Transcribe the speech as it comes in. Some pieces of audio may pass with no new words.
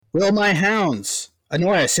Will my hounds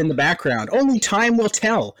annoy us in the background? Only time will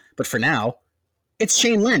tell. But for now, it's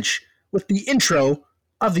Shane Lynch with the intro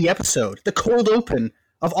of the episode, the cold open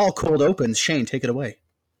of all cold opens. Shane, take it away.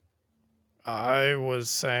 I was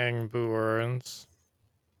saying, Boo Earns,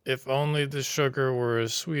 if only the sugar were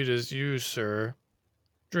as sweet as you, sir.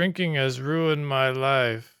 Drinking has ruined my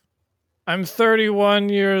life. I'm 31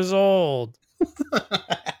 years old.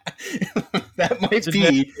 That might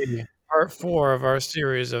Today, be part 4 of our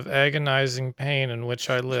series of agonizing pain in which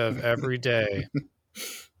I live every day.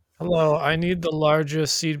 Hello, I need the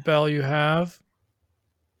largest seat bell you have.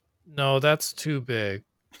 No, that's too big.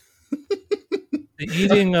 The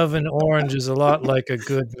eating of an orange is a lot like a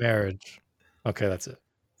good marriage. Okay, that's it.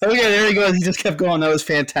 Okay, there he goes. He just kept going. That was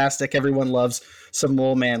fantastic. Everyone loves some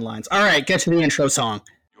Mole Man lines. All right, get to the intro song.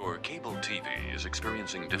 Your cable TV is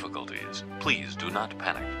experiencing difficulties. Please do not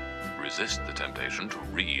panic. Resist the temptation to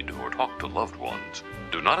read or talk to loved ones.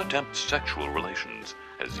 Do not attempt sexual relations,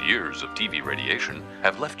 as years of TV radiation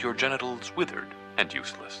have left your genitals withered and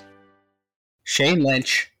useless. Shane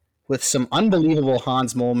Lynch with some unbelievable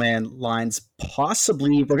Hans Moleman lines.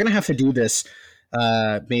 Possibly, we're going to have to do this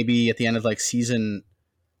maybe at the end of like season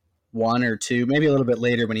 1 or 2, maybe a little bit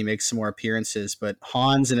later when he makes some more appearances, but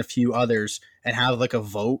Hans and a few others, and have like a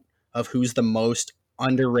vote of who's the most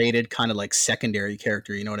underrated kind of like secondary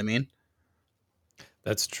character. You know what I mean?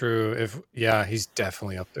 That's true. He's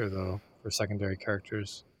definitely up there though for secondary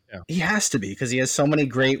characters. Yeah. He has to be because he has so many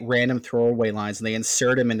great random throwaway lines, and they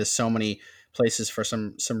insert him into so many places for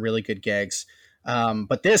some really good gags.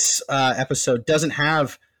 But this episode doesn't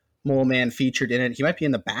have Mole Man featured in it. He might be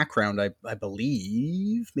in the background, I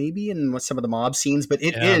believe, maybe in some of the mob scenes. But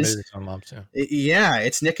it is, maybe some mobs,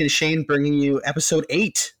 it's Nick and Shane bringing you episode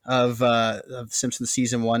 8 of Simpsons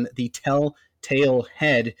season 1, the Telltale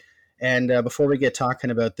Head. And before we get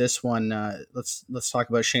talking about this one, let's talk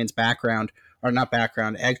about Shane's background, or not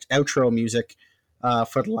background, outro music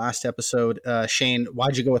for the last episode. Shane,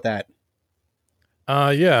 why'd you go with that?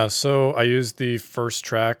 So I used the first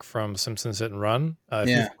track from Simpsons Hit and Run. If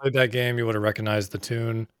you played that game, you would have recognized the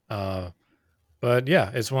tune. But yeah,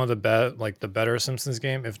 it's one of the better Simpsons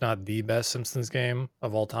game, if not the best Simpsons game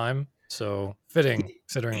of all time. So fitting,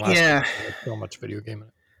 considering last episode had so much video game in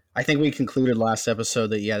it. I think we concluded last episode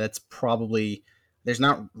that that's probably, there's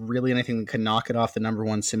not really anything that can knock it off the number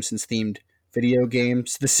one Simpsons themed video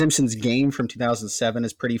games. The Simpsons game from 2007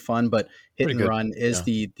 is pretty fun, but Hit and Run is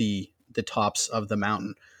the tops of the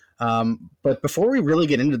mountain. But before we really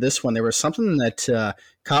get into this one, there was something that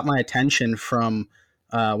caught my attention from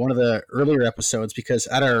one of the earlier episodes, because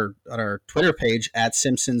at our Twitter page at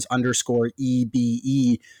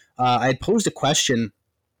Simpsons_EBE, I had posed a question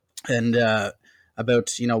and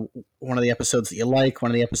about one of the episodes that you like,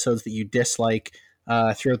 one of the episodes that you dislike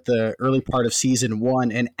throughout the early part of season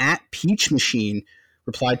 1, and at Peach Machine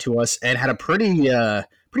replied to us and had a pretty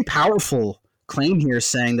powerful claim here,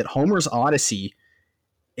 saying that Homer's Odyssey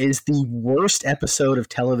is the worst episode of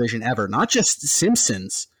television ever. Not just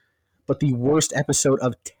Simpsons, but the worst episode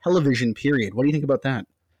of television, period. What do you think about that?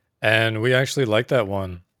 And we actually liked that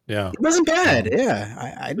one. Yeah. It wasn't bad.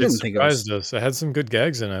 I didn't think it was. Surprised us. It had some good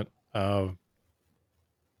gags in it.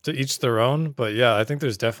 To each their own, but yeah, I think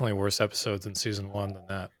there's definitely worse episodes in season 1 than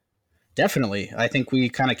that. Definitely. I think we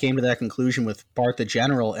kind of came to that conclusion with Bart the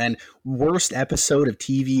General. And worst episode of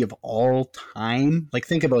TV of all time? Like,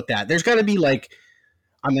 think about that. There's got to be like,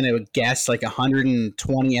 I'm going to guess like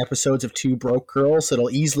 120 episodes of Two Broke Girls. It'll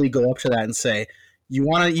easily go up to that and say, you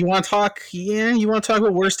want to talk? Yeah, you want to talk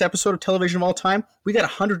about worst episode of television of all time? We got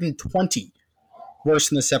 120 worse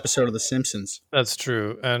than this episode of The Simpsons. That's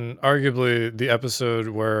true. And arguably the episode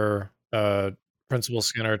where Principal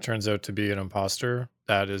Skinner turns out to be an imposter,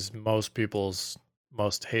 that is most people's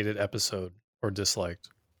most hated episode or disliked.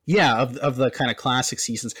 Yeah, of the kind of classic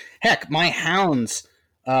seasons. Heck, my hounds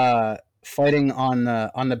fighting on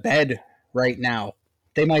the bed right now.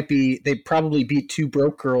 They probably beat Two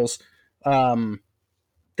Broke Girls.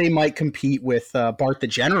 They might compete with Bart the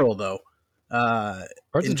General, though. Bart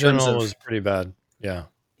the General was pretty bad. Yeah.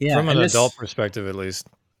 From an adult perspective, at least.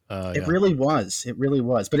 It really was. It really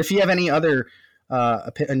was. But if you have any other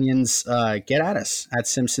opinions, get at us at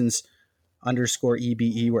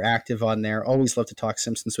Simpsons_EBE. We're active on there. Always love to talk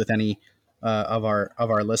Simpsons with any of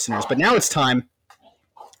our listeners. But now it's time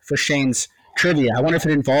for Shane's trivia. I wonder if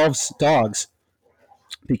it involves dogs,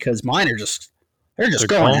 because mine are they're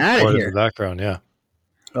going at it here. In the background, yeah.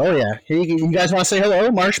 Oh yeah. Hey, you guys want to say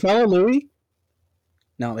hello, Marshmallow, Louie?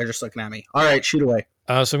 No, they're just looking at me. All right, shoot away.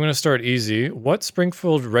 So I'm going to start easy. What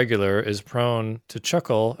Springfield regular is prone to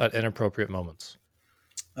chuckle at inappropriate moments?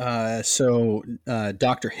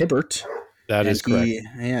 Dr. Hibbert. That is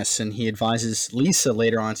correct. And he advises Lisa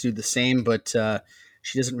later on to do the same, but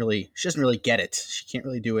she doesn't really get it. She can't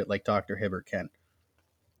really do it like Dr. Hibbert can.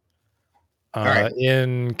 All right.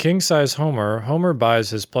 In King Size Homer, Homer buys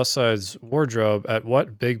his plus size wardrobe at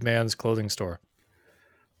what big man's clothing store?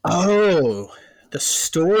 Oh, the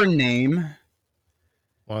store name.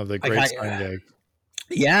 One of the great sign gags.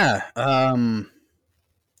 Yeah. Oh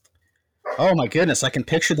my goodness, I can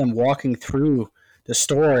picture them walking through the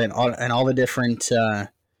store and all the different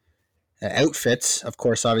outfits. Of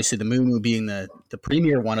course, obviously the Moo Moo being the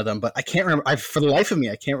premier one of them, but I can't remember. For the life of me,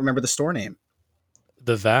 I can't remember the store name.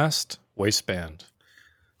 The Vast Waistband.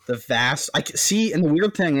 The Vast. I see, and the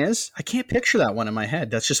weird thing is, I can't picture that one in my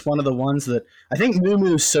head. That's just one of the ones that I think Moo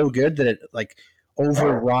Moo is so good that it like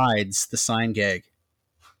overrides the sign gag.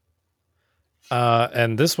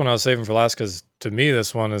 And this one I was saving for last because to me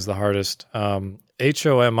this one is the hardest.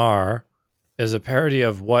 HOMR is a parody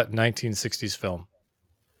of what 1960s film?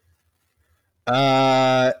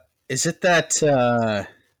 Is it that?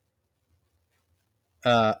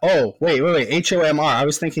 Oh, wait. HOMR. I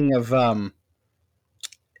was thinking of the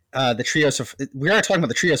Trios of. We are talking about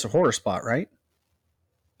the Trios of Horror spot, right?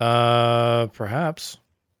 Perhaps.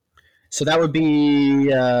 So that would be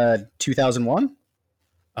 2001.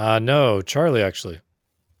 No, Charlie actually.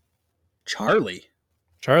 Charlie.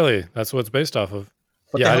 That's what it's based off of.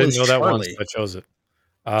 What I didn't know Charlie? that once. I chose it.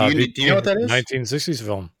 Do you know what that is? 1960s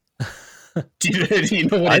film. do you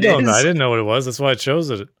know what I it don't is? know. I didn't know what it was. That's why I chose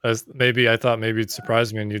it. I thought maybe it'd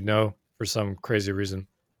surprise me and you'd know for some crazy reason.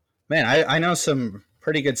 Man, I know some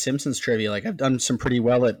pretty good Simpsons trivia. Like I've done some pretty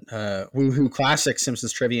well at Woohoo Classic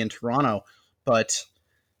Simpsons trivia in Toronto, but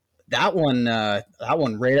that one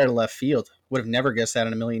right out of left field. Would have never guessed that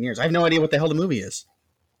in a million years. I have no idea what the hell the movie is.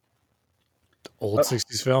 Old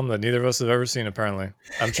 60s film that neither of us have ever seen, apparently.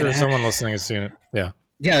 I'm sure someone listening has seen it. Yeah.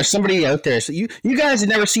 Yeah, there's somebody out there. So you guys have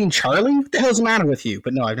never seen Charlie? What the hell's the matter with you?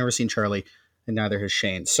 But no, I've never seen Charlie, and neither has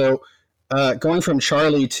Shane. So going from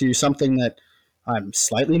Charlie to something that I'm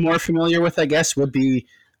slightly more familiar with, I guess, would be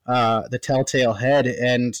the Telltale Head.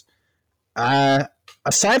 And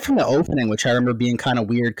aside from the opening, which I remember being kind of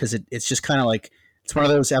weird because it's just kind of like, it's one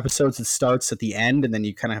of those episodes that starts at the end and then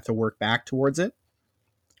you kind of have to work back towards it.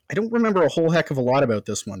 I don't remember a whole heck of a lot about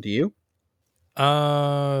this one. Do you?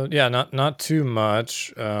 Yeah, not too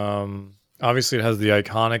much. Obviously it has the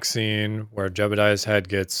iconic scene where Jebediah's head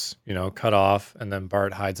gets, cut off and then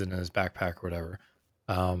Bart hides it in his backpack or whatever.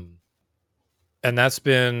 And that's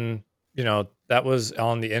been, that was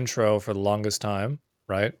on the intro for the longest time,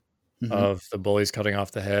 right? Mm-hmm. Of the bullies cutting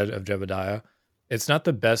off the head of Jebediah. It's not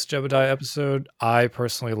the best Jebediah episode. I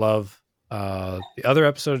personally love the other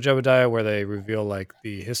episode of Jebediah where they reveal like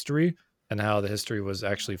the history and how the history was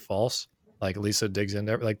actually false. Like Lisa digs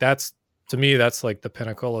into it. Like that's, to me, that's like the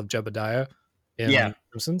pinnacle of Jebediah in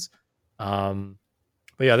Simpsons. But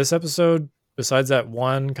yeah, this episode, besides that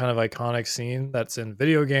one kind of iconic scene that's in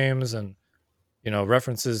video games and,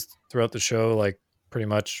 references throughout the show, like pretty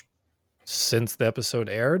much since the episode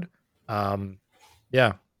aired.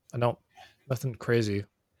 Nothing crazy.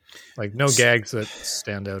 Like no gags that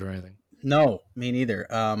stand out or anything. No, me neither.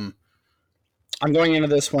 I'm going into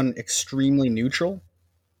this one extremely neutral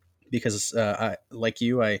because I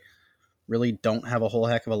really don't have a whole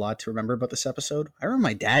heck of a lot to remember about this episode. I remember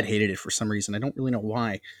my dad hated it for some reason. I don't really know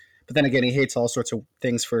why. But then again, he hates all sorts of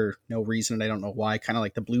things for no reason, and I don't know why. Kind of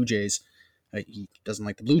like the Blue Jays. He doesn't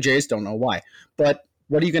like the Blue Jays, don't know why. But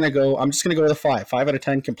what are you going to go? I'm just going to go with a 5. 5 out of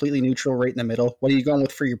 10, completely neutral, right in the middle. What are you going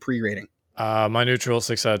with for your pre-rating? My neutral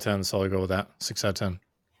 6 out of 10, so I'll go with that. 6 out of 10.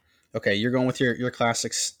 Okay, you're going with your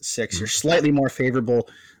classic 6. Mm-hmm. You're slightly more favorable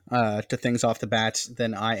to things off the bat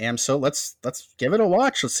than I am. So let's give it a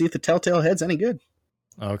watch. Let's see if the Telltale Head's any good.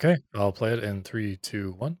 Okay, I'll play it in 3,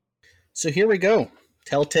 2, 1. So here we go.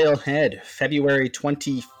 Telltale Head, February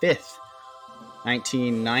 25th,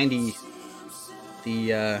 1990.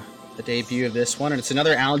 The debut of this one, and it's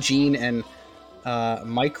another Al Jean and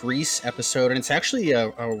Mike Reese episode, and it's actually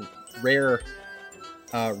a rare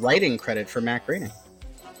writing credit for Matt Groening.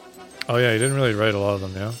 Oh yeah, he didn't really write a lot of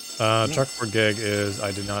them, yeah. Chalkboard gag is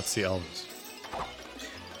I did not see Elvis.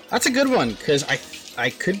 That's a good one, because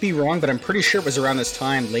I could be wrong, but I'm pretty sure it was around this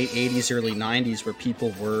time, late 80s, early 90s, where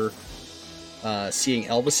people were seeing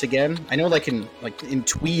Elvis again. I know in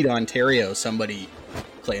Tweed, Ontario, somebody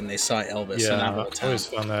claimed they saw Elvis in that whole town. I always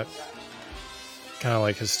found that kind of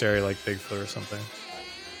like hysteria, like Bigfoot or something.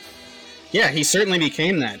 Yeah, he certainly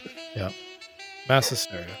became that. Yeah. Mass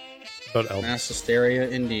hysteria. About Elvis. Mass hysteria,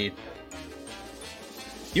 indeed.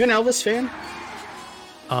 You an Elvis fan?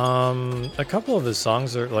 A couple of his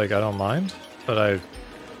songs are, I don't mind, but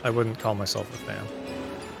I wouldn't call myself a fan.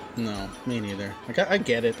 No, me neither. Like, I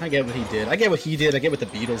get it. I get what he did. I get what he did. I get what the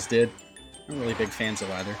Beatles did. I'm really big fans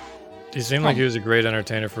of either. He seemed like he was a great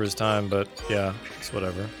entertainer for his time, but yeah, it's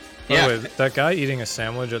whatever. By the way, that guy eating a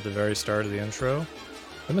sandwich at the very start of the intro,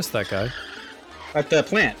 I missed that guy. At the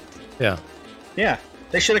plant. Yeah. Yeah,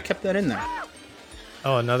 they should have kept that in there.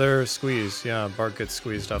 Oh, another squeeze. Yeah, Bart gets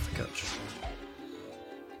squeezed off the couch.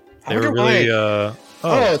 They were really.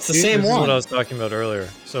 It's the same this one. Is what I was talking about earlier.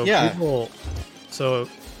 So yeah. So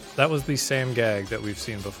that was the same gag that we've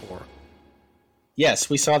seen before. Yes,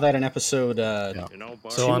 we saw that in episode.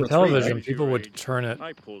 So on television, people would turn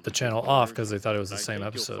the channel off because they thought it was the same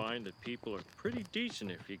episode. You'll find that people are pretty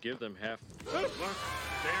decent if you give them half. There it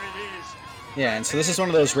is. Yeah, and so this is one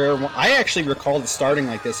of those rare ones. I actually recalled it starting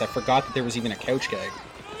like this. I forgot that there was even a couch gag.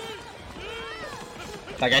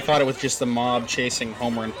 Like, I thought it was just the mob chasing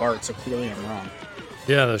Homer and Bart, so clearly I'm wrong.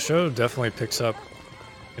 Yeah, the show definitely picks up.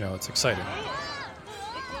 You know, it's exciting.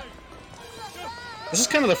 This is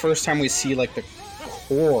kind of the first time we see, like, the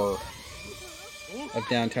core of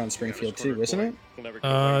downtown Springfield, too, isn't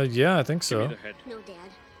it? Yeah, I think so. No, Dad.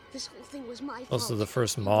 This whole thing was my fault. Also, the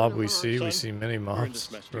first mob we see many mobs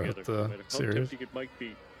throughout the series.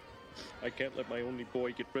 I can't let my only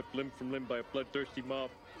boy get ripped limb from limb by a bloodthirsty mob.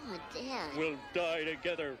 Oh, Dad. We'll die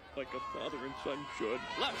together like a father and son should.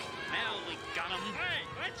 Look, now we got him. Hey,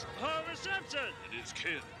 let's Homer Simpson and his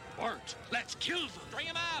kid, Bart. Let's kill them. Bring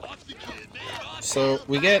him out. Off the kid, man. So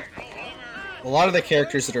we get a lot of the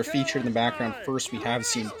characters that are featured in the background first we have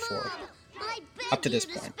seen before, up to this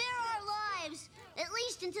point. At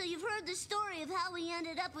least until you've heard the story of how we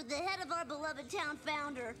ended up with the head of our beloved town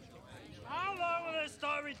founder. How long will this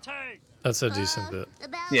story take? That's a decent bit.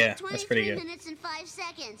 Yeah, that's pretty good. 23 minutes and 5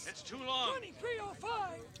 seconds. It's too long.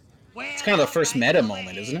 23:05. It's kind of the first meta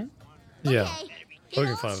moment, isn't it? Yeah. Okay,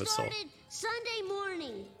 Poking fun of itself. Sunday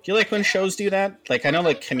morning. Do you like when shows do that? Like, I know,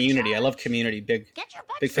 like, Community. I love Community. Big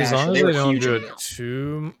fan. As long as they were they don't huge do into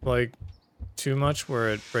it too much where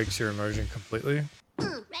it breaks your immersion completely.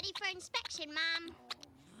 Ready for inspection, Mom.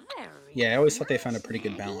 Yeah, I always thought they found a pretty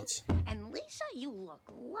good balance. And Lisa, you look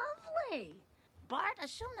lovely. Bart,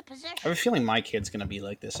 assume the position. I have a feeling my kid's going to be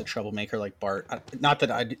like this, a troublemaker like Bart. Not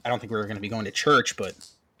that I don't think we're going to be going to church, but...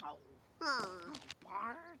 Oh,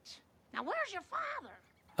 Bart. Now, where's your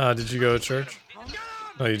father? Did you go to church?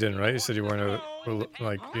 No, you didn't, right? You said you weren't you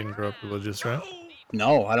didn't grow up religious, right?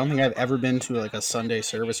 No, I don't think I've ever been to, like, a Sunday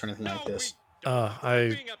service or anything like this.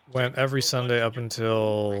 I went every Sunday up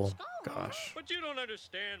until, gosh, But you don't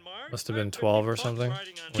understand, Mark. must have been 12 or something.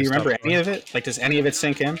 Do you remember any of it? Like, does any of it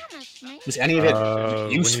sink in? Was any of it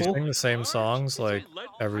When you useful? sing the same songs, like,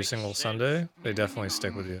 every single Sunday, they definitely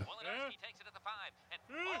stick with you.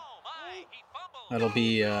 That'll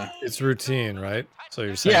be, It's routine, right? So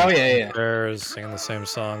you're saying yeah. prayers, singing the same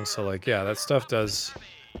songs, so, like, yeah, that stuff does,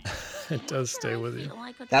 it does stay with you.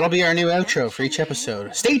 That'll be our new outro for each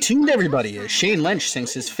episode. Stay tuned, everybody, as Shane Lynch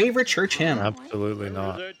sings his favorite church hymn. Absolutely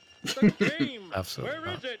not. The game. Absolutely Where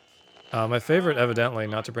not. is it? My favorite, evidently,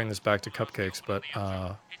 not to bring this back to cupcakes, but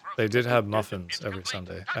they did have muffins every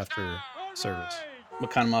Sunday after service.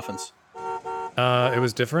 What kind of muffins? It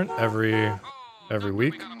was different every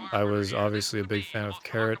week. I was obviously a big fan of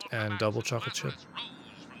carrot and double chocolate chip.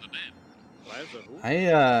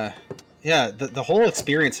 The whole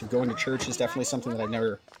experience of going to church is definitely something that I've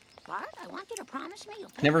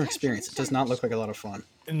never experienced. It does not look like a lot of fun.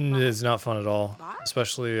 It's not fun at all,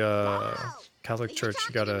 especially Catholic church.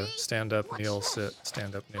 You gotta stand up, kneel, sit,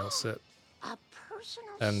 stand up, kneel, sit.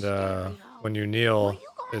 And when you kneel,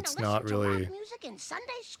 it's not really.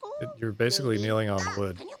 You're basically kneeling on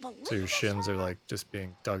wood, so your shins are like just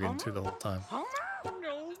being dug into the whole time.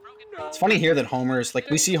 It's funny here that Homer's like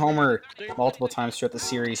we see Homer multiple times throughout the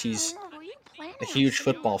series. He's a huge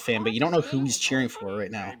football fan, but you don't know who he's cheering for right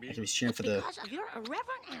now. Like he's cheering for the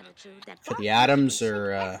Adams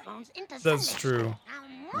or. That's true.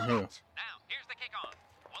 Who?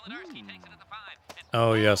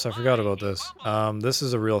 Oh yes, I forgot about this. This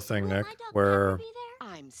is a real thing, Nick, where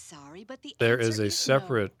there is a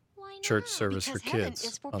separate church service for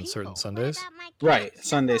kids on certain Sundays. Right,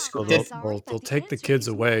 Sunday school. They'll take the kids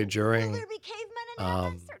away during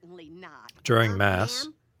Mass,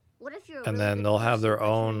 and then they'll have their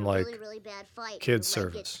own like kids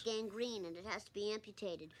service.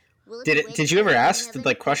 Did you ever ask? Did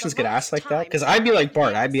like questions get asked like that? Because I'd be like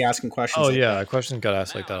Bart. I'd be asking questions. Oh like yeah, that. questions got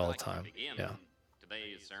asked like that all the time. Yeah.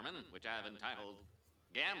 Today's sermon, which I've entitled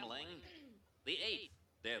 "Gambling, the Eighth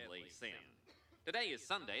Deadly Sin." Today is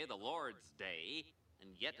Sunday, the Lord's Day, and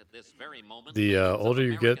yet at this very moment, The older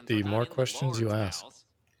you get, the more questions you ask.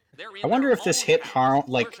 I wonder if this hit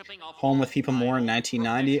home with people more in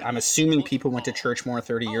 1990. I'm assuming people went to church more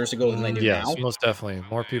 30 years ago than they do Yes, now. most definitely.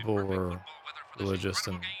 More people were religious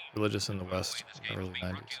in the West in the early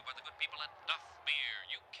 90s.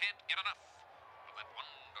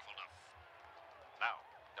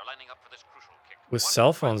 With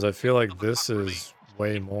cell phones, I feel like this is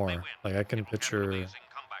way more. Like I can picture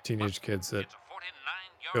teenage kids that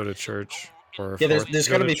go to church or Yeah, forth there's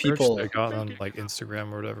to go got to to be church. people. They got on like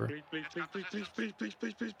Instagram or whatever. Please, please, please, please, please, please, please,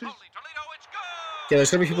 please, please, please. Yeah,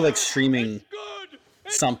 there's got to be people like streaming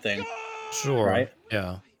something, Sure. right?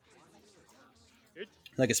 Yeah.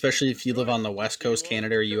 Like especially if you live on the West Coast,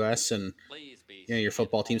 Canada or US, and your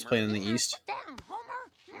football team's playing in the East. Damn, Homer.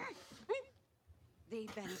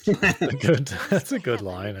 They've been That's a good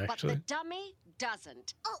line, but the actually. dummy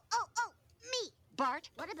doesn't. Oh, me. Bart,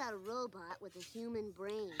 What about a robot with a human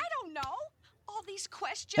brain? I don't know. All these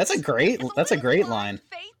questions. That's a great line.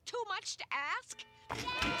 Faith, too much to ask. Don't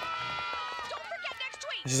forget next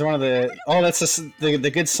week. This is one of the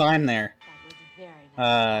the good sign there.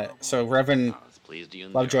 So Reverend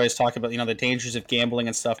Lovejoy is talking about the dangers of gambling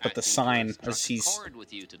and stuff, but the sign as he's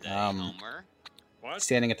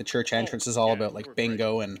standing at the church entrance is all about like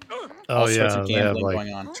bingo and all sorts of they have gambling like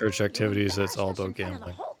going on. church activities that's all about In front of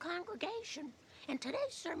gambling. The whole congregation. And today's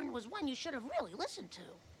sermon was one you should have really listened to.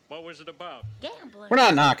 What was it about? Gambling. We're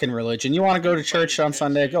not knocking religion. You want to go to church on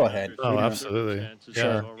Sunday? Go ahead. Oh, absolutely.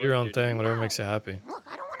 Yeah, your own thing, whatever makes you happy. Look,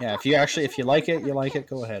 I don't want to Yeah, if you like it, you like it.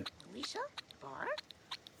 Go ahead. Lisa, Bart,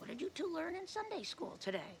 what did you two learn in Sunday school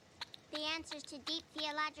today? The answers to deep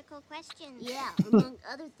theological questions. Yeah, among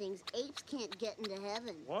other things, apes can't get into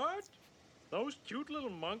heaven. What? Those cute little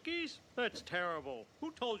monkeys? That's terrible.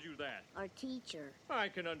 Who told you that? Our teacher. I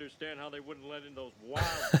can understand how they wouldn't let in those wild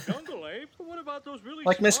jungle apes, but what about those really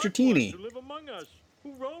Like smart Mr. Teeny. ones who live among us,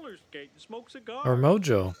 who roller skate and smoke cigars? Or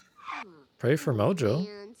Mojo. Pray for Mojo.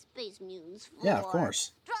 Man, Space Mutants 4. Yeah, of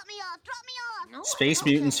course. Drop me off. No, Space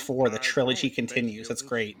Mutants 4, the trilogy continues. That's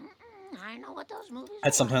great. I know what those movies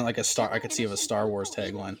That's are. something like I could see of a Star Wars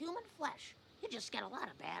Eating tagline. Human flesh. You just get a lot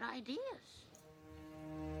of bad ideas.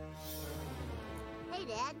 Hey,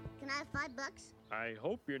 Dad, can I have $5? I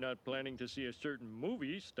hope you're not planning to see a certain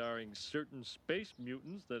movie starring certain space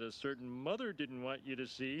mutants that a certain mother didn't want you to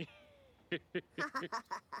see.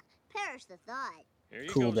 Perish the thought. Here you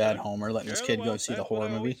Cool go, Dad son. Homer letting his Share kid the go wealth, see the that's what horror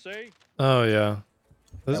I movie. always say. Oh yeah.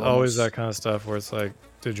 There's That one always was- that kind of stuff where it's like,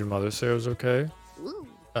 did your mother say it was okay? Ooh.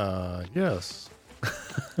 Yes.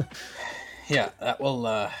 Yeah, that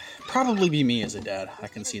will probably be me as a dad. I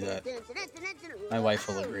can see that. My wife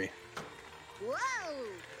will agree. Whoa!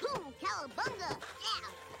 Boom, cowabunga! Yeah!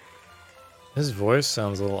 His voice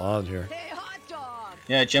sounds a little odd here. Hey, hot dog.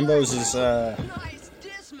 Yeah, Jimbo's is Nice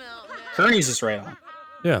dismount, man. Kearney's is right on.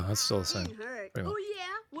 Yeah, that's still the same. Didn't hurt. Pretty much. Oh, yeah?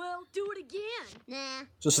 Well, do it again. Nah.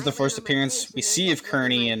 This is I the went first on my appearance face we and see ended of up looking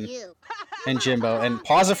Kearney like and you. and Jimbo. And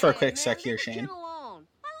pause it for a quick Hey, sec man, here, leave the Shane, kid alone. I like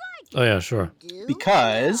Oh yeah, sure. Do?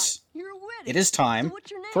 because You're with it is time What's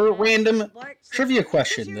your name? for a random Bart said- trivia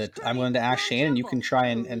question that I'm going to ask Shane, and you can try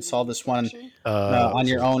and solve this one on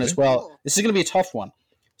your own as well. This is going to be a tough one.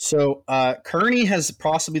 So Kearney has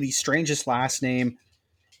possibly the strangest last name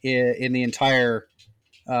in the entire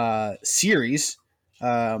series.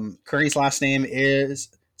 Kearney's last name is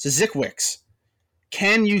Zikwix.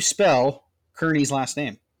 Can you spell Kearney's last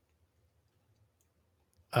name?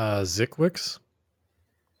 Zickwix?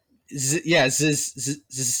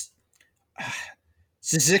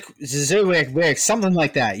 Zikwix, something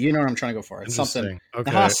like that. You know what I'm trying to go for. It's something.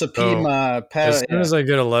 Interesting. Okay. Nahasapima, As soon as I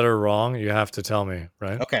get a letter wrong, you have to tell me,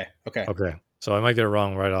 right? Okay. Okay. So I might get it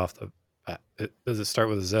wrong right off the bat. Does it start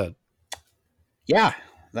with a Z? Yeah,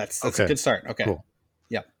 that's Okay. a good start. Okay. Cool.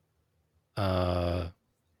 Yeah.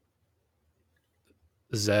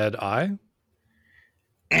 Z-I?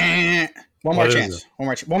 One more What is chance. it?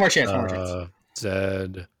 One more chance.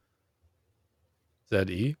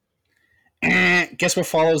 Z-E? Guess what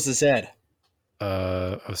follows the Z?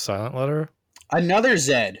 A silent letter? Another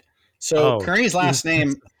Z. So Kearney's last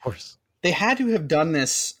name, Of course. they had to have done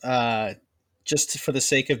this just for the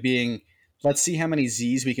sake of being, let's see how many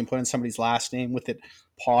Z's we can put in somebody's last name with it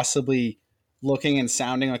possibly looking and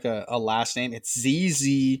sounding like a last name. It's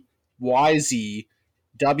ZZYZWICZ.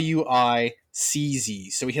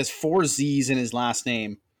 So he has 4 Z's in his last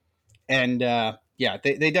name. And yeah,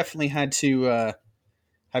 they definitely had to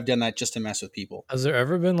have done that just to mess with people. Has there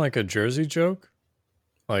ever been like a jersey joke?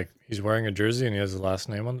 Like he's wearing a jersey and he has his last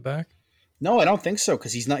name on the back? No, I don't think so,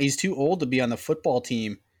 because he's too old to be on the football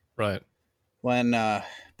team Right. when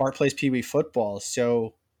Bart plays Pee Wee football.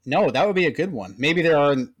 So no, that would be a good one. Maybe there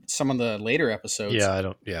are in some of the later episodes. Yeah, I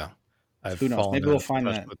don't. Yeah. I've Who knows? fallen Maybe out we'll of find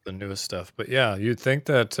touch that. with the newest stuff. But yeah, you'd think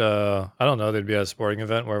that I don't know, they'd be at a sporting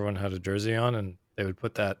event where everyone had a jersey on, and they would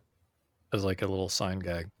put that as like a little sign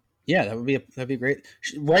gag. Yeah, that'd be great.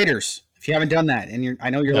 Writers, if you haven't done that, and I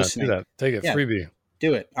know you're Yeah, listening, do that. Take it, Yeah. freebie.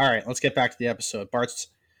 do it. All right, let's get back to the episode. Bart's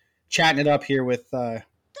chatting it up here with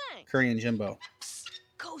Curry and Jimbo.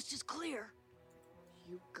 Coast is clear.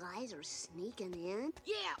 You guys are sneaking in?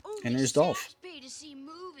 Yeah, And there's Dolph. pay to see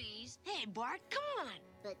movies. Hey, Bart, come on.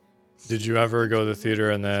 But Did you ever go to the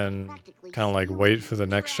theater and then kind of like wait for the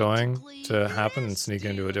next showing to happen and sneak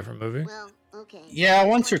into a different movie? well, okay. Yeah,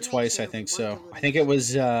 once or twice, I think so. I think it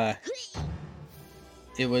was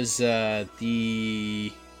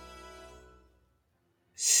the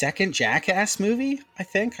second Jackass movie. I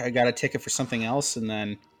think I got a ticket for something else, and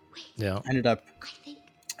then Yeah. ended up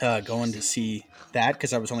going to see that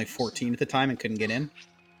because I was only 14 at the time and couldn't get in.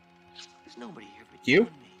 There's nobody here but You?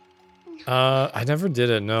 and me. I never did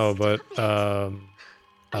it, no, but I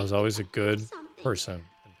was always a good person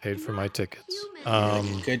and paid for my tickets.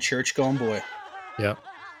 Good church going boy. Yeah.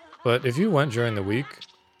 But if you went during the week,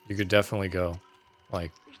 you could definitely go.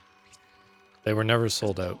 Like, they were never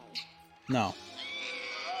sold out. No.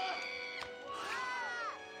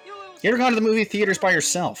 You ever gone to the movie theaters by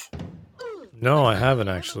yourself? No, I haven't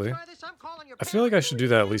actually. I feel like I should do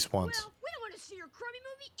that at least once. We don't want to see your crummy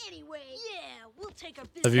movie anyway. Yeah, we'll take our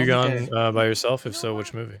Have you Okay. gone by yourself? If so,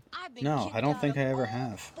 which movie? No, I don't think I ever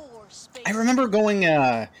have. I remember going.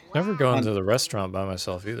 Never gone to the restaurant by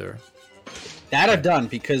myself either. That I've done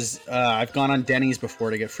because I've gone on Denny's before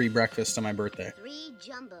to get free breakfast on my birthday. 3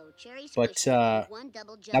 jumbo cherry But squishies, 1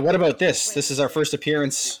 double now, jumbo what about cherry this? This is our first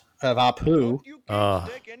appearance of Apu,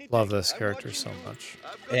 Love this character so much.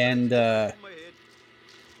 and the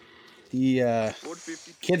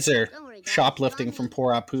kids are shoplifting from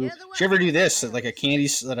poor Apu. Did you ever do this at like a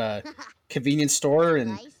at a convenience store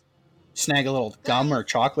and snag a little gum or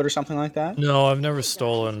chocolate or something like that? No, I've never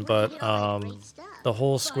stolen, but the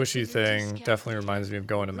whole squishy thing definitely reminds me of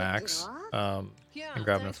going to Max and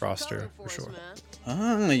grabbing a Froster for sure.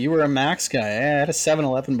 Oh, you were a Max guy. I had a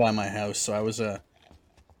 7-Eleven by my house, so I was a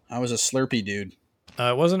Slurpee dude.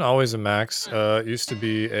 It wasn't always a Max. It used to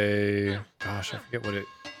be a, gosh, I forget what it.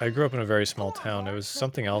 I grew up in a very small town. It was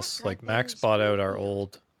something else. Like Max bought out our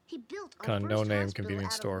old kind of no-name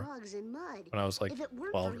convenience store when I was like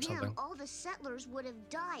 12 or something. All the settlers would have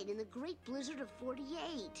died in the Great Blizzard of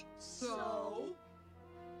 48. So?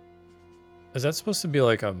 Is that supposed to be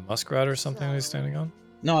like a muskrat or something that he's standing on?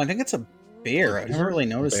 No, I think it's a bear. I never really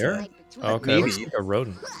noticed Bear? that. Okay, it looks Maybe. like a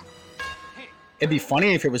rodent. It'd be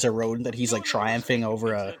funny if it was a rodent that he's like triumphing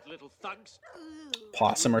over a Little thugs.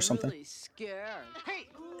 possum or something. Hey,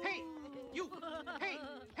 hey, you.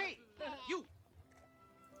 Hey, you.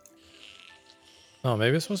 Oh,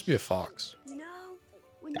 maybe it's supposed to be a fox.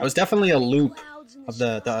 That was definitely a loop of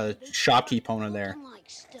the shopkeep owner there.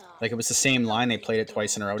 Like it was the same line. They played it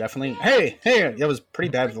twice in a row. Definitely. Hey, that was pretty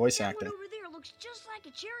bad voice acting. Over there looks just like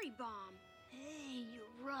a cherry bomb. Hey,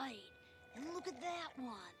 you're right. And look at that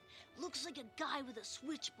one. Looks like a guy with a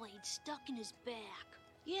switchblade stuck in his back.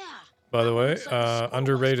 Yeah. By the way, Looks like a skull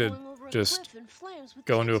underrated, going over a just cliff in flames with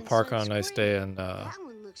going to a kids park on inside a nice screaming. day and That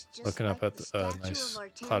one looks just looking up like at the the statue nice of our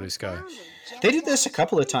town cloudy sky. founder, They did Jeff this a West.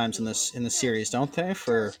 couple of times in the series, don't they?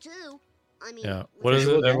 For Us too. I mean, Yeah. with What is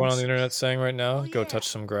Visual it everyone on games? the internet's saying right now? Oh, Go yeah. touch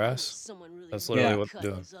some grass? Someone really That's literally Yeah. what they're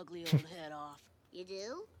doing. his ugly old head off. You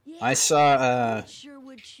do? I saw Sure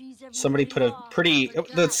would cheese somebody put a everybody pretty. off.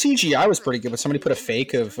 The CGI was pretty good, but somebody put a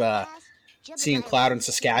fake of seeing Cloud in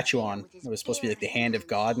Saskatchewan. It was supposed to be like the hand of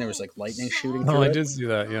God, and there was like lightning shooting Oh, through I it. did see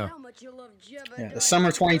that, yeah. How much you love Jeb Yeah, and the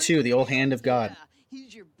Summer 22, the old hand of God.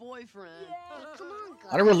 He's your boyfriend. Come on,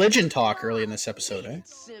 A lot of religion talk early in this episode, eh?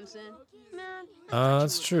 Simpson. Man,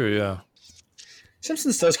 That's true, yeah.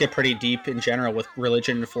 Simpsons does get pretty deep in general with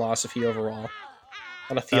religion and philosophy overall.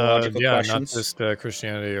 A lot of theological Yeah, questions. not just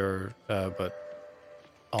Christianity or, but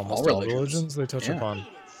almost All all religions. religions they touch Yeah. upon.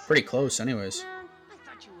 Pretty close, anyways. man, I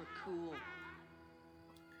thought you were cool.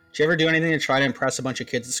 Did you ever do anything to try to impress a bunch of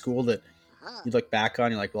kids at school that you look back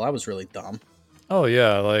on, you're like, well, I was really dumb? Oh,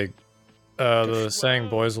 yeah, like, the saying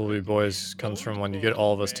boys will be boys comes from when you get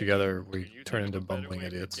all of us together, we turn into bumbling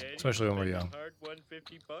idiots, especially when we're young.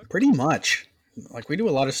 Pretty much. Like, we do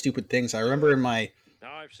a lot of stupid things. I remember in my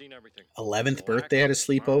Now I've seen everything. 11th birthday, I had a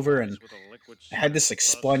sleepover, and I had this, like,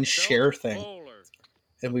 sponge chair thing.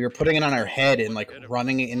 And we were putting it on our head and, like,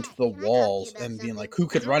 running it into the walls and being like, who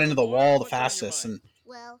could run into the wall the fastest? And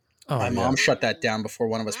Well, Oh, my yeah. mom shut that down before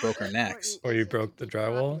one of us broke our necks. Or you broke the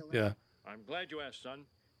drywall? Yeah. I'm glad you asked, son.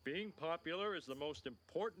 Being popular is the most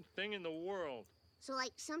important thing in the world. So,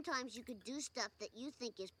 like, sometimes you could do stuff that you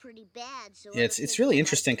think is pretty bad. So Yeah, it's really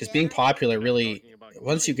interesting because being popular really,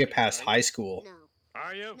 once you get past high school, No.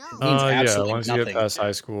 Are you? means Yeah, absolutely once you get nothing. past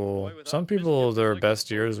high school, some people, their best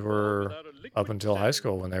years were up until high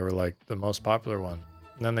school when they were like the most popular one.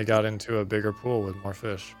 And then they got into a bigger pool with more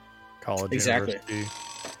fish. College, Exactly. university,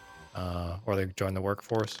 or they joined the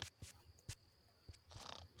workforce.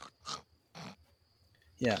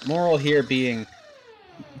 Yeah, moral here being,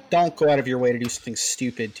 don't go out of your way to do something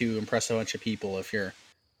stupid to impress a bunch of people if you're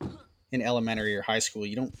in elementary or high school.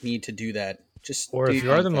 You don't need to do that. Just Or do if you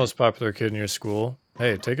your are own the thing. most popular kid in your school,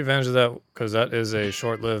 hey, take advantage of that because that is a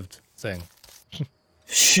short-lived thing.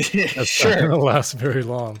 That's not going Sure. to last very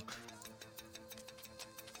long.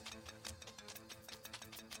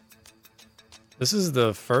 This is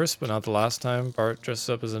the first, but not the last time Bart dresses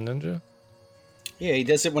up as a ninja. Yeah, he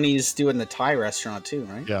does it when he's doing the Thai restaurant too,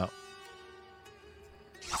 right? Yeah.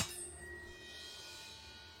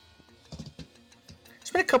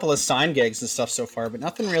 There's been a couple of sign gags and stuff so far, but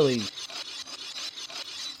nothing really.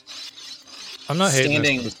 I'm not hating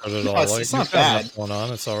Standing- this episode at all. No, it's- Like, it's you've not got enough bad. going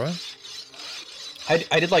on. It's all right.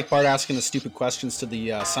 I did like Bart asking the stupid questions to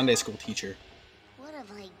the Sunday school teacher What have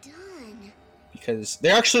I done? because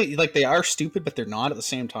they're actually like they are stupid, but they're not at the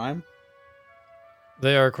same time.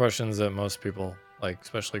 They are questions that most people, like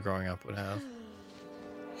especially growing up, would have.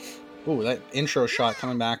 Ooh, that intro shot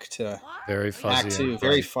coming back to Very fuzzy. Act 2, and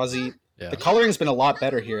very bright. fuzzy. Yeah. The coloring's been a lot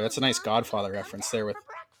better here. That's a nice Godfather reference there with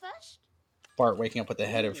Bart waking up with the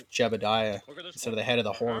head of Jebediah instead of the head of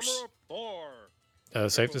the horse.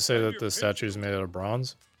 Safe to say that the statue is made out of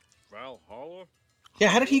bronze. Yeah,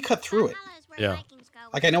 how did he cut through it? Yeah.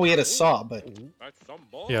 Like, I know he had a saw, but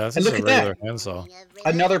Yeah, this And is look a at that. regular handsaw.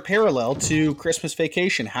 another parallel to Christmas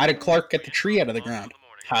Vacation. How did Clark get the tree out of the ground?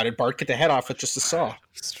 How did Bart get the head off with just a saw?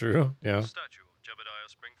 It's true. Yeah. Statue of Jebediah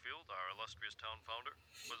Springfield, our illustrious town founder,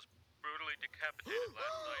 was brutally decapitated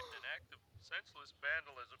last night in an act of senseless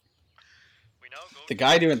vandalism. We now go The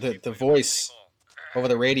guy doing the voice over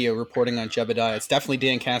the radio reporting on Jebediah, it's definitely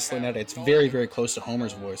Dan Castellaneta. It's very, very close to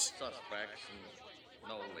Homer's voice.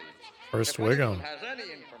 First Wiggum.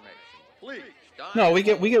 No, we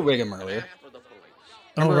get Wiggum earlier.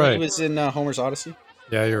 Oh, Remember when right. he was in Homer's Odyssey?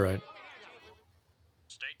 Yeah, you're right.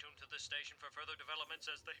 Stay tuned to this station for further developments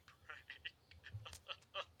as they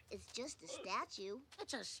It's just a statue.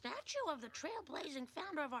 It's a statue of the trailblazing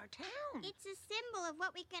founder of our town. It's a symbol of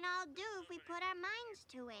what we can all do if we put our minds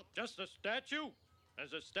to it. Just a statue?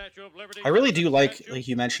 As a Statue of Liberty. I really do like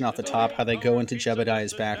you mentioned off the top, how they go into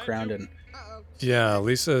Jebediah's background and Uh-oh. Yeah,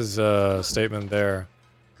 Lisa's statement there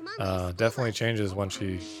Come on, guys. definitely changes when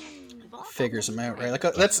she. figures him out, right? Like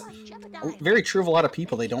that's very true of a lot of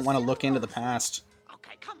people. They don't want to look into the past.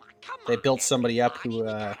 Okay, come on. They built somebody up who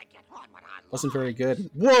wasn't very good.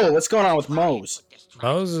 Whoa, what's going on with Mose?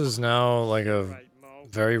 Mose is now like a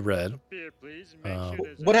very red.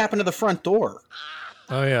 What happened to the front door?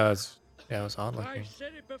 Oh yeah, it's odd looking. I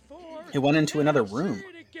said it before. It went into another I'll room. say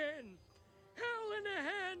it again. Hell in a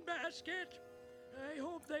handbasket. I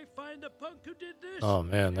hope they find the punk who did this. Oh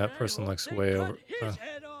man, and that I person hope looks they way cut over. his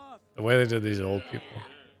head off. The way they did these old people.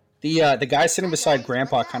 The guy sitting beside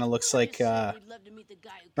Grandpa kind of looks like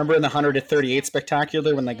remember in the 138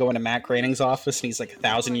 Spectacular when they go into Matt Groening's office and he's like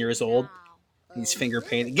 1,000 years old. And he's finger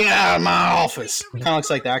painted. Get out of my office. Kind of looks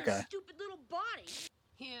like that guy. Stupid little body.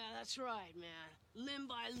 Yeah, that's right, man. Limb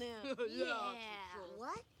by limb. Yeah.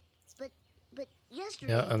 What? But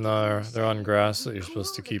yesterday. Yeah, and they're on grass that you're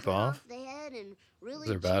supposed to keep off.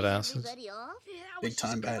 They're badasses. Big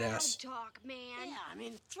time badass. Talk, man. Yeah, I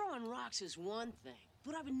mean, throwing rocks is one thing,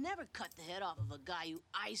 but I would never cut the head off of a guy who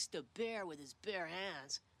iced a bear with his bare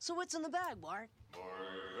hands. So what's in the bag, Bart?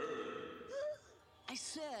 I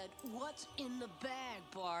said, what's in the bag,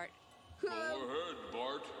 Bart? Go ahead,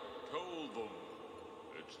 Bart. Tell them.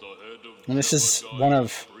 It's the head of And this is one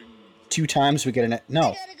of 2 times we get an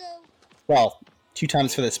no. Well, 2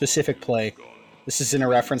 times for the specific play. This is in a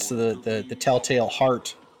reference to the Telltale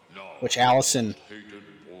heart, which Allison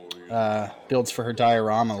builds for her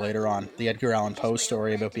diorama later on. The Edgar Allan Poe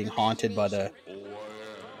story about being haunted by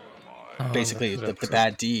basically the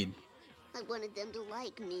bad deed. I wanted them to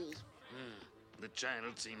like me. The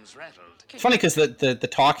child seems rattled. Funny because the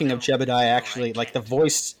talking of Jebediah actually, like the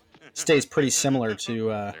voice stays pretty similar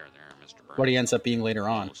to what he ends up being later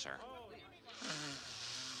on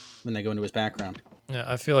when they go into his background. Yeah,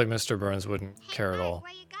 I feel like Mr. Burns wouldn't care at all.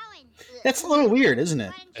 Where you going? That's a little weird, isn't it?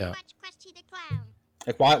 Why didn't you Yeah. watch Krusty the Clown?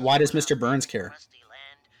 Like why does Mr. Burns care?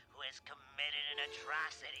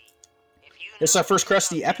 This is our first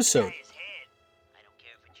Krusty episode.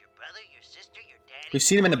 We've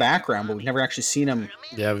seen him in the background, but we've never actually seen him.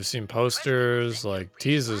 Yeah, we've seen posters, like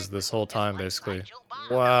teases this whole time, basically.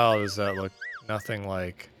 Wow, does that look nothing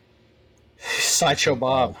like Sideshow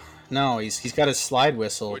Bob. No, he's got his slide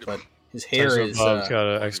whistle, but his hair Sideshow is. Bob's got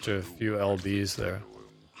an extra few lbs there.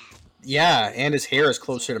 Yeah, and his hair is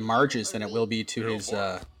closer to Marge's than it will be to his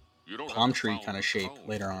palm tree kind of shape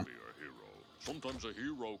later on. Sometimes a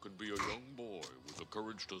hero can be a young boy with the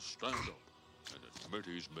courage to stand up and admit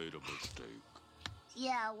he's made a mistake.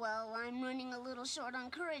 Yeah, well, I'm running a little short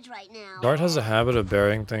on courage right now. Bart has a habit of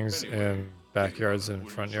burying things in backyards and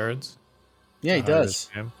front yards. Yeah, he does.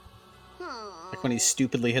 Like when he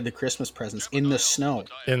stupidly hid the Christmas presents in the snow.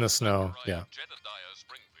 In the snow, yeah.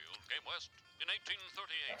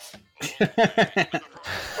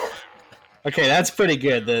 Okay, that's pretty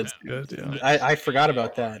good. That's good, yeah. I forgot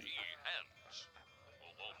about that.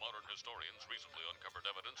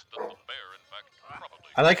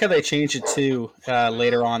 I like how they changed it too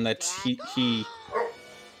later on that he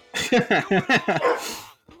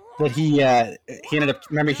that he ended up.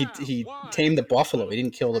 Remember, he tamed the buffalo. He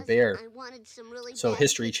didn't kill the bear. So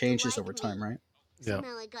history changes over time, right? Yeah.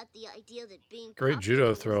 Great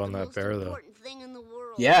judo throw on that bear, though.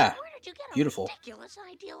 Yeah. Beautiful.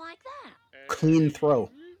 Idea like that? Clean throw.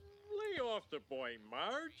 Lay off the boy,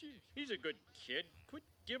 Marge. He's a good kid. Quit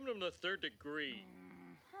giving him the third degree.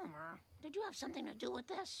 Homer, did you have something to do with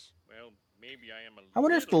this? Well, maybe I am a I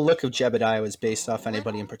wonder if the look of Jebediah was based off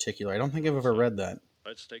anybody in particular. I don't think I've ever read that.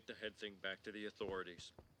 Let's take the head thing back to the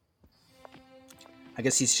authorities. I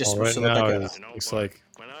guess he's just right supposed to look now like it looks like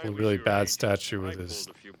a really bad statue with his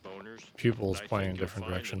pupils pointing in different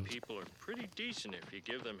directions. People are pretty decent if you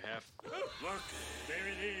give them half. Oh, look, there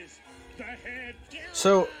it is. The head.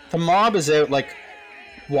 So the mob is out. Like,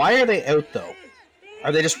 why are they out though?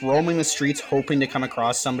 Are they just roaming the streets hoping to come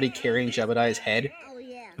across somebody carrying Jebediah's head?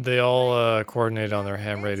 They all coordinate on their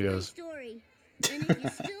ham radios. And if you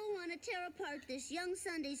still want to tear apart this young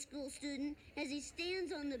Sunday school student as he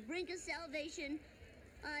stands on the brink of salvation,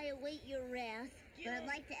 I await your wrath. But I'd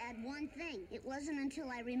like to add one thing. It wasn't until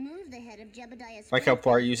I removed the head of Jebediah's Like how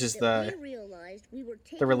Bart uses the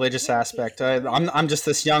religious aspect. I'm just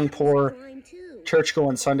this young, poor,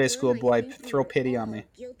 church-going Sunday school boy. Throw pity on me.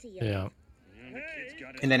 Yeah.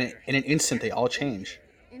 And then in an instant, they all change.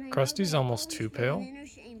 Krusty's almost too pale.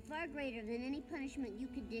 Far greater than any punishment you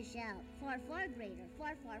could dish out. Far, far greater.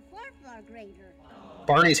 Far, far, far, far greater.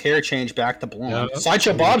 Barney's hair changed back to blonde. Yeah.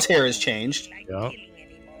 Sideshow Bob's hair has changed. Yeah.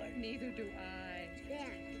 Neither do I.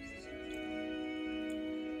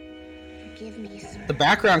 Forgive me, sir. The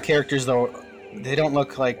background characters, though, they don't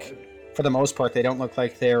look like, for the most part, they don't look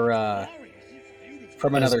like they're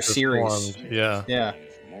from another series. Yeah. Yeah.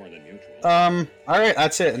 All right,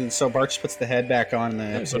 that's it. And so Bart just puts the head back on. The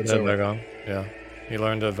episode head back on. Yeah. He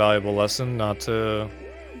learned a valuable lesson not to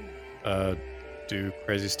do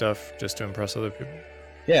crazy stuff just to impress other people.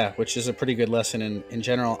 Yeah, which is a pretty good lesson in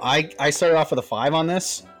general. I started off with a 5 on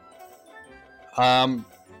this. I'm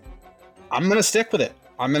going to stick with it.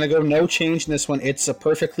 I'm going to go no change in this one. It's a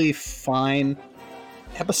perfectly fine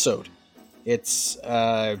episode. It's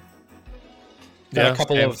got a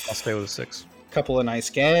couple I'll stay with a 6. Couple of nice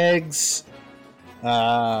gags.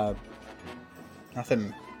 Nothing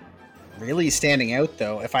really standing out,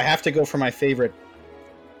 though. If I have to go for my favorite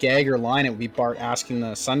gag or line, it would be Bart asking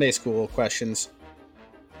the Sunday school questions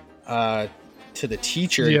to the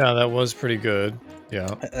teacher. Yeah, that was pretty good. Yeah.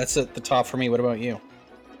 That's at the top for me. What about you?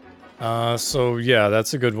 So, yeah,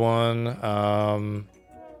 that's a good one.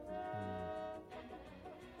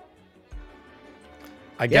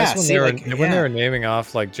 I guess when they were naming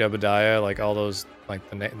off like Jebediah, like all those like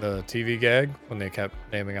the TV gag when they kept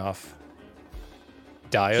naming off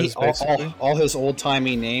Dias, basically. All his old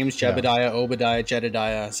timey names: Jebediah, Obadiah,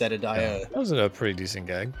 Jedediah, Zedediah. Yeah, that was a pretty decent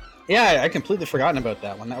gag. Yeah, I completely forgotten about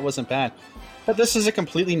that one. That wasn't bad. But this is a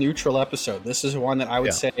completely neutral episode. This is one that I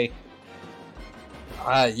would say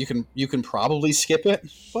you can probably skip it.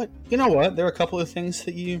 But you know what? There are a couple of things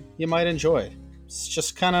that you might enjoy. It's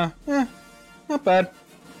just kind of not bad.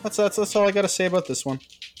 That's all I got to say about this one.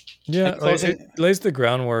 Yeah, like it lays the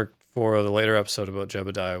groundwork for the later episode about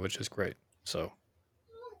Jebediah, which is great. So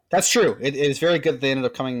that's true. It is very good that they ended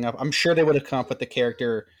up coming up. I'm sure they would have come up with the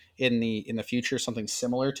character in the future, something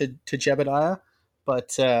similar to Jebediah.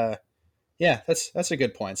 But yeah, that's a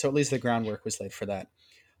good point. So at least the groundwork was laid for that.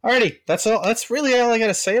 Alrighty, that's all. That's really all I got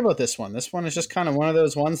to say about this one. This one is just kind of one of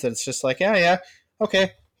those ones that it's just like, yeah,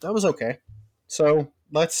 okay, that was okay. So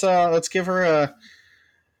let's give her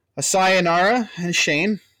a sayonara, and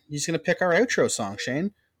Shane, he's going to pick our outro song.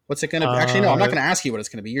 Shane, what's it going to be? Actually, no, I'm not going to ask you what it's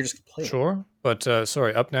going to be. You're just going to play it. Sure. But,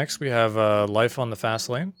 sorry, up next we have Life on the Fast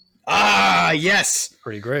Lane. Ah, yes.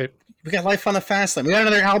 Pretty great. We got Life on the Fast Lane. We got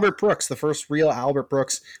another Albert Brooks, the first real Albert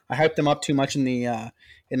Brooks. I hyped him up too much in the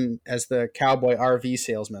as the cowboy RV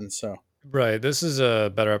salesman. So Right. This is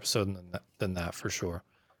a better episode than that for sure.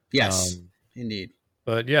 yes, indeed.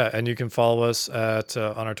 But yeah, and you can follow us at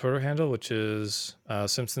on our Twitter handle, which is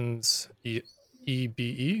Simpsons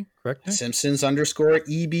EBE, correct? Nick?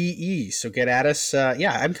 Simpsons_EBE. So get at us.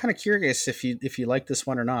 Yeah, I'm kind of curious if you like this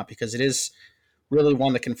one or not, because it is really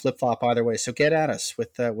one that can flip flop either way. So get at us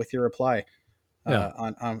with your reply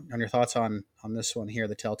on your thoughts on this one here,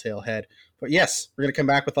 the Telltale Head. But yes, we're gonna come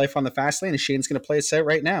back with Life on the Fast Lane, and Shane's gonna play us out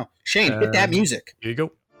right now. Shane, hit that music. Here you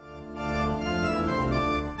go.